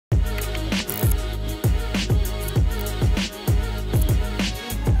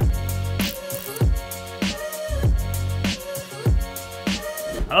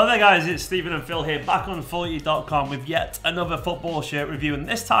there guys, it's Stephen and Phil here, back on FOOTY.COM with yet another football shirt review, and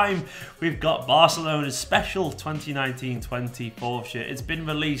this time we've got Barcelona's special 2019-20 shirt. It's been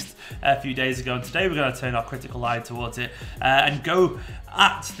released a few days ago, and today we're going to turn our critical eye towards it and go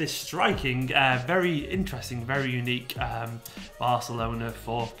at this striking, very interesting, very unique Barcelona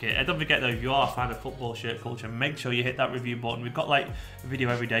 4th kit. And don't forget though, if you are a fan of football shirt culture, make sure you hit that review button. We've got like a video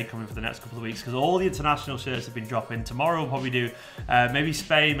every day coming for the next couple of weeks because all the international shirts have been dropping. Tomorrow we'll probably do maybe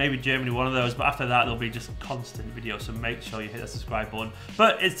Spain, maybe Germany, one of those, but after that there'll be just constant videos, so make sure you hit that subscribe button.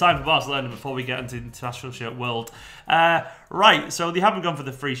 But it's time for Barcelona before we get into the international shirt world. Right, so they haven't gone for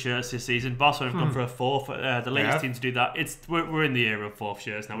the 3 shirts this season. Barcelona have gone for a 4th, the latest team to do that. We're in the era of 4th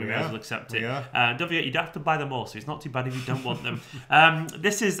shirts now, we may as well accept it. Don't forget, you don't have to buy them all, so it's not too bad if you don't want them.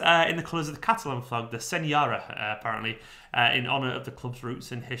 This is in the colours of the Catalan flag, the Senyera, apparently, in honour of the club's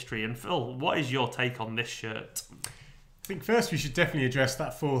roots and history. And Phil, what is your take on this shirt? I think first we should definitely address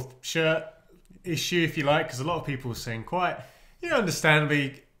that 4th shirt issue, if you like, because a lot of people are saying quite,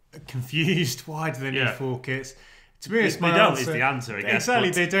 understandably confused. Why do they need 4 kits? To be honest, they don't is the answer, I guess.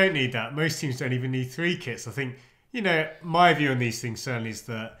 Exactly, they don't need that. Most teams don't even need 3 kits. I think, my view on these things certainly is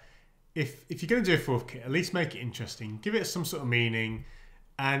that if you're going to do a 4th kit, at least make it interesting. Give it some sort of meaning.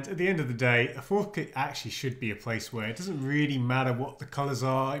 And at the end of the day, a 4th kit actually should be a place where it doesn't really matter what the colours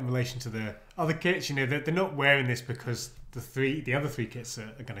are in relation to the other kits. They're not wearing this because the other 3 kits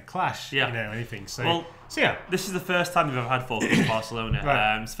are going to clash, or anything. So yeah. This is the first time they've ever had 4 kits in Barcelona.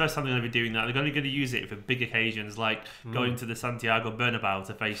 Right. It's the first time they're going to be doing that. They're only going to use it for big occasions, like going to the Santiago Bernabeu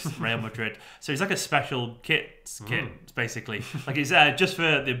to face Real Madrid. So it's like a special kit, basically. Like it's just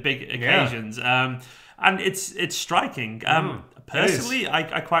for the big occasions. And it's striking. Personally,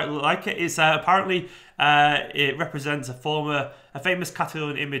 I quite like it. It's apparently it represents a famous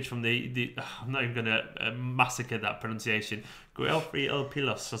Catalan image from the I'm not even going to massacre that pronunciation, Guelfi el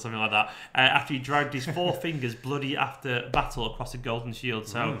Pilos or something like that, after he dragged his 4 fingers bloody after battle across a golden shield.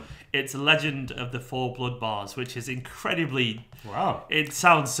 So it's a legend of the 4 blood bars, which is incredibly... Wow. It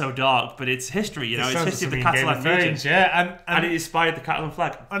sounds so dark, but it's history, it's history of the Catalan region. And it inspired the Catalan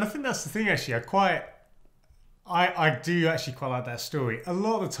flag. And I think that's the thing, actually. I do actually quite like that story. A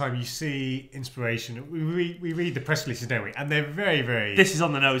lot of the time you see inspiration. We read the press releases, don't we? And they're very, very... This is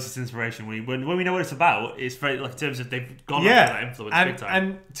on the nose, it's inspiration. When we know what it's about, it's very, like, in terms of they've gone off that influence big time.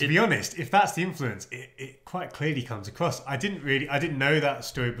 And to be honest, if that's the influence, it quite clearly comes across. I didn't know that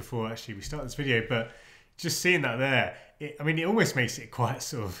story before actually we started this video, but just seeing that there, it almost makes it quite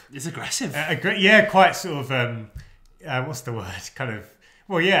sort of... It's aggressive. Quite sort of... what's the word? Kind of...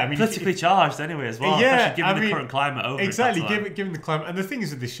 Well, yeah, politically charged anyway as well. Yeah, given the current climate over exactly. Given the climate, and the thing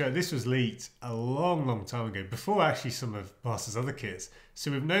is with this show, this was leaked a long, long time ago, before actually some of Barca's other kits.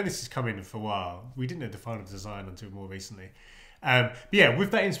 So we've known this is coming for a while. We didn't know the final design until more recently. But yeah,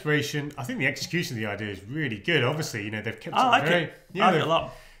 with that inspiration, I think the execution of the idea is really good. Obviously, they've kept it very. I like it a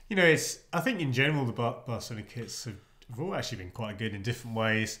lot. I think in general the Barcelona kits have all actually been quite good in different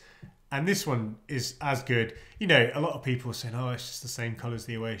ways. And this one is as good. A lot of people are saying, oh, it's just the same colour as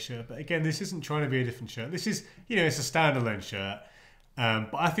the away shirt. But again, this isn't trying to be a different shirt. This is, it's a standalone shirt.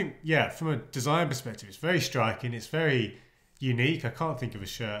 But I think, from a design perspective, it's very striking. It's very unique. I can't think of a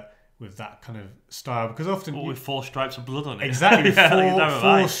shirt with that kind of style. Because often... with 4 stripes of blood on it. Exactly,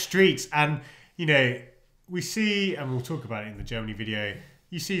 4 streaks. And, we see, and we'll talk about it in the Germany video,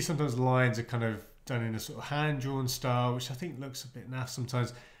 you see sometimes lines are kind of done in a sort of hand-drawn style, which I think looks a bit naff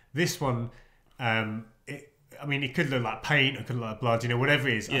sometimes. This one, it could look like paint, it could look like blood, whatever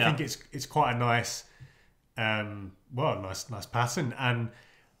it is. I think it's quite a nice, nice pattern. And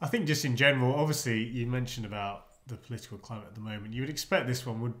I think just in general, obviously, you mentioned about the political climate at the moment. You would expect this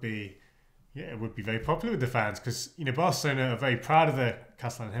one would be, it would be very popular with the fans because Barcelona are very proud of their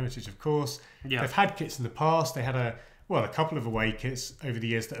Catalan heritage, of course. Yeah. They've had kits in the past. They had a couple of away kits over the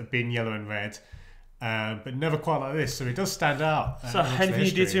years that have been yellow and red. But never quite like this, so it does stand out. So anything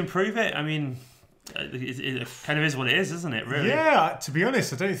you do to improve it? It kind of is what it is, isn't it, really? Yeah, to be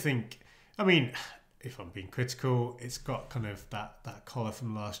honest, I don't think... if I'm being critical, it's got kind of that collar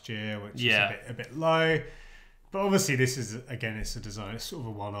from last year, which is a bit low. But obviously this is, again, it's a design, it's sort of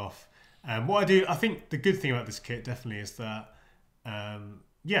a one-off. I think the good thing about this kit definitely is that,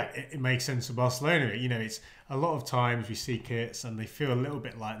 it makes sense for Barcelona. It's a lot of times we see kits and they feel a little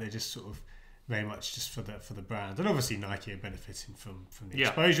bit like they're just sort of very much just for the brand, and obviously Nike are benefiting from the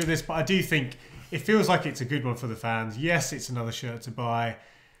exposure of this. But I do think it feels like it's a good one for the fans. Yes, it's another shirt to buy.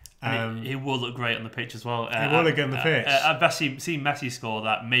 It will look great on the pitch as well. It will look good on the pitch. I've seen Messi score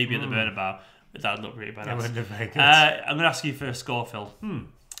that maybe at the Bernabeu, but that would look really bad. It would look very good. I'm going to ask you for a score, Phil.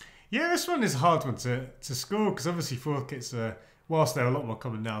 Yeah, this one is a hard one to score because obviously 4th kits are whilst they're a lot more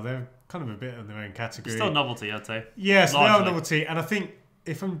common now, they're kind of a bit in their own category. Still novelty, I'd say. Yes, they are novelty, and I think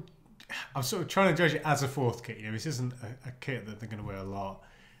if I'm sort of trying to judge it as a fourth kit. This isn't a kit that they're going to wear a lot.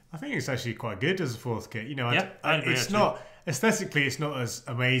 I think it's actually quite good as a fourth kit. I agree, it's not aesthetically, it's not as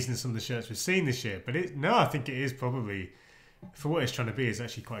amazing as some of the shirts we've seen this year, but I think it is probably, for what it's trying to be, is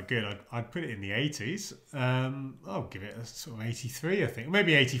actually quite good. I'd put it in the 80s. I'll give it a sort of 83, I think.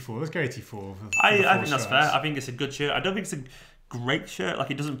 Maybe 84. Let's go 84. I think that's fair. I think it's a good shirt. I don't think it's a great shirt.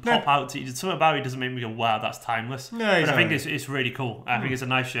 Like, it doesn't pop out to you. Something about it doesn't make me go, wow, that's timeless. No, exactly. But I think it's really cool. I think it's a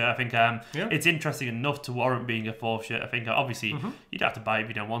nice shirt. I think it's interesting enough to warrant being a fourth shirt. I think obviously you'd have to buy it if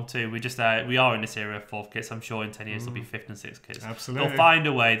you don't want to. We are in this era of fourth kits. I'm sure in 10 years there'll be fifth and sixth kits. Absolutely. They'll find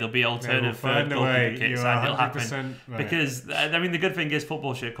a way. There'll be alternative third goalkeeper kits, and it'll happen. Right. Because the good thing is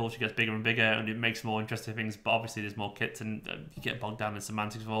football shirt culture gets bigger and bigger, and it makes more interesting things. But obviously there's more kits, and you get bogged down in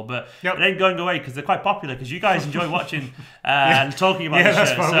semantics of all. But it ain't going away because they're quite popular. Because you guys enjoy watching and talking about.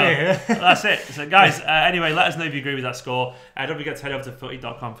 That's it. So guys, anyway, let us know if you agree with that score. Don't forget to head over to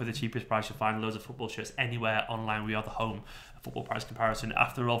FOOTY.COM for the cheapest price. You'll find loads of football shirts anywhere online. We are the home of football price comparison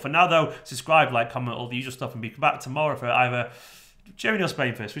after all. For now though, subscribe, like, comment, all the usual stuff, and be back tomorrow for either Germany or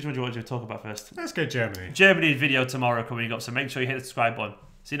Spain first. Which one do you want to talk about first? Let's go Germany. Germany's video tomorrow coming up, so make sure you hit the subscribe button.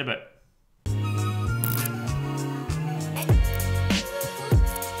 See you in a bit.